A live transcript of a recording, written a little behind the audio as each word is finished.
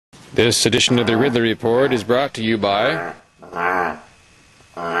This edition of the Ridley Report is brought to you by...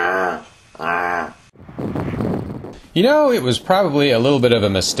 You know, it was probably a little bit of a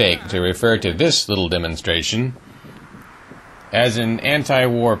mistake to refer to this little demonstration as an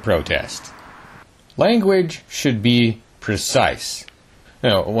anti-war protest. Language should be precise. You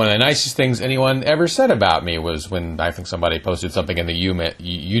know, one of the nicest things anyone ever said about me was when I think somebody posted something in the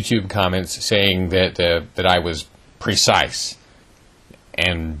YouTube comments saying that I was precise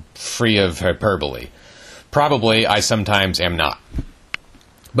and free of hyperbole. Probably I sometimes am not.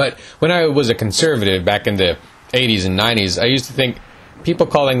 But when I was a conservative back in the 80s and 90s, I used to think people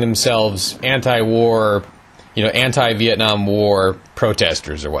calling themselves anti-war, you know, anti-Vietnam War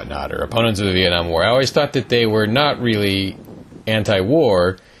protesters or whatnot, or opponents of the Vietnam War, I always thought that they were not really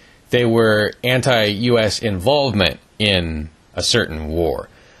anti-war, they were anti-U.S. involvement in a certain war.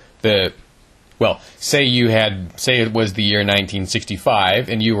 Well, say it was the year 1965,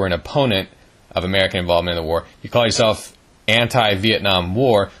 and you were an opponent of American involvement in the war. You call yourself anti-Vietnam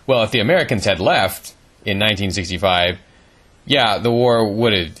War. Well, if the Americans had left in 1965, yeah, the war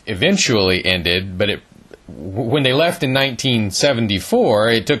would have eventually ended, but when they left in 1974,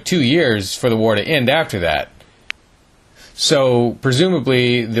 it took 2 years for the war to end after that. So,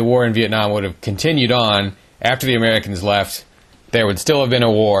 presumably, the war in Vietnam would have continued on after the Americans left. There would still have been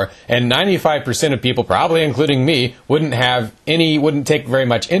a war, and 95% of people, probably including me, wouldn't take very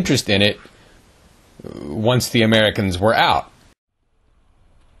much interest in it once the Americans were out.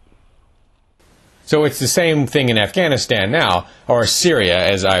 So it's the same thing in Afghanistan now, or Syria,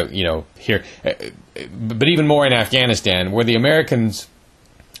 as I, hear, but even more in Afghanistan, where the Americans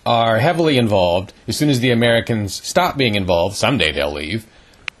are heavily involved. As soon as the Americans stop being involved, someday they'll leave,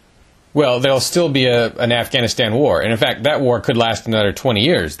 well, there'll still be an Afghanistan war. And in fact, that war could last another 20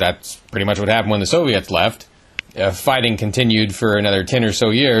 years. That's pretty much what happened when the Soviets left. Fighting continued for another 10 or so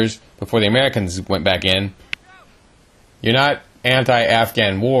years before the Americans went back in. You're not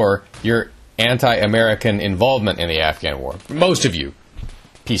anti-Afghan war, you're anti-American involvement in the Afghan war. Most of you,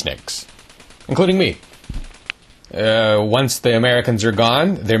 peaceniks, including me. Once the Americans are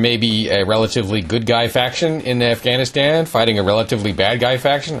gone, there may be a relatively good guy faction in Afghanistan fighting a relatively bad guy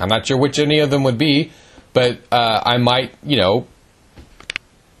faction. I'm not sure which any of them would be, but I might,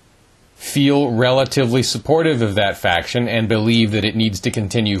 feel relatively supportive of that faction and believe that it needs to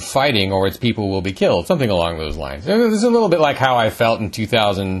continue fighting or its people will be killed. Something along those lines. It's a little bit like how I felt in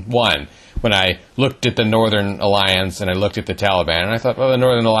 2001 when I looked at the Northern Alliance and I looked at the Taliban, and I thought, well, the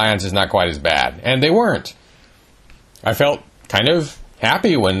Northern Alliance is not quite as bad. And they weren't. I felt kind of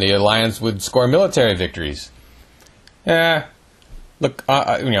happy when the alliance would score military victories. Look,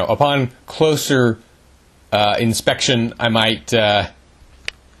 upon closer inspection, I might not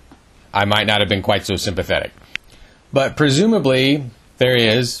have been quite so sympathetic. But presumably, there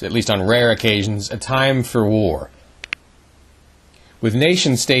is, at least on rare occasions, a time for war. With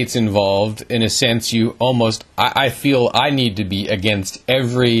nation-states involved, in a sense, I feel I need to be against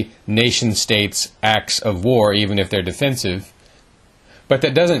every nation-state's acts of war, even if they're defensive. But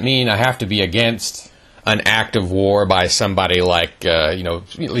that doesn't mean I have to be against an act of war by somebody like, at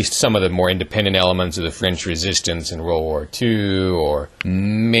least some of the more independent elements of the French resistance in World War II, or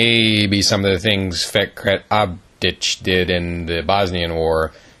maybe some of the things Fikret Abdic did in the Bosnian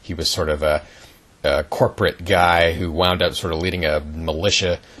War. He was sort of a corporate guy who wound up sort of leading a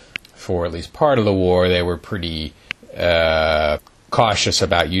militia for at least part of the war. They were pretty cautious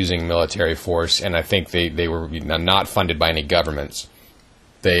about using military force, and I think they were not funded by any governments.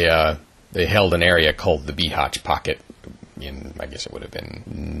 They held an area called the Bihać Pocket in, I guess it would have been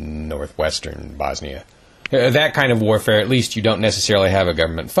northwestern Bosnia. That kind of warfare, at least you don't necessarily have a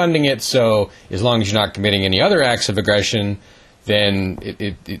government funding it, so as long as you're not committing any other acts of aggression, then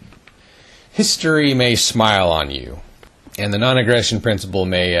history may smile on you, and the non-aggression principle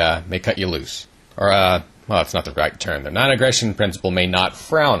may cut you loose. Or, well, that's not the right term. The non-aggression principle may not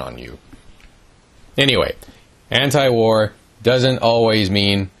frown on you. Anyway, anti-war doesn't always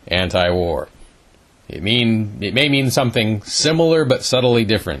mean anti-war. It may mean something similar but subtly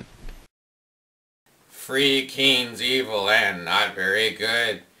different. Free Keen's evil and not very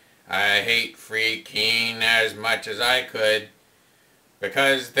good. I hate Free Keen as much as I could,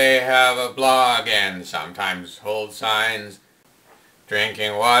 because they have a blog and sometimes hold signs,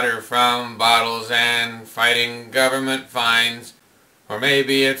 drinking water from bottles and fighting government fines. Or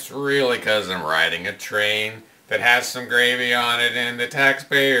maybe it's really 'cause I'm riding a train that has some gravy on it in the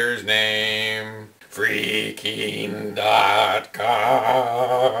taxpayer's name.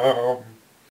 Freekeen.com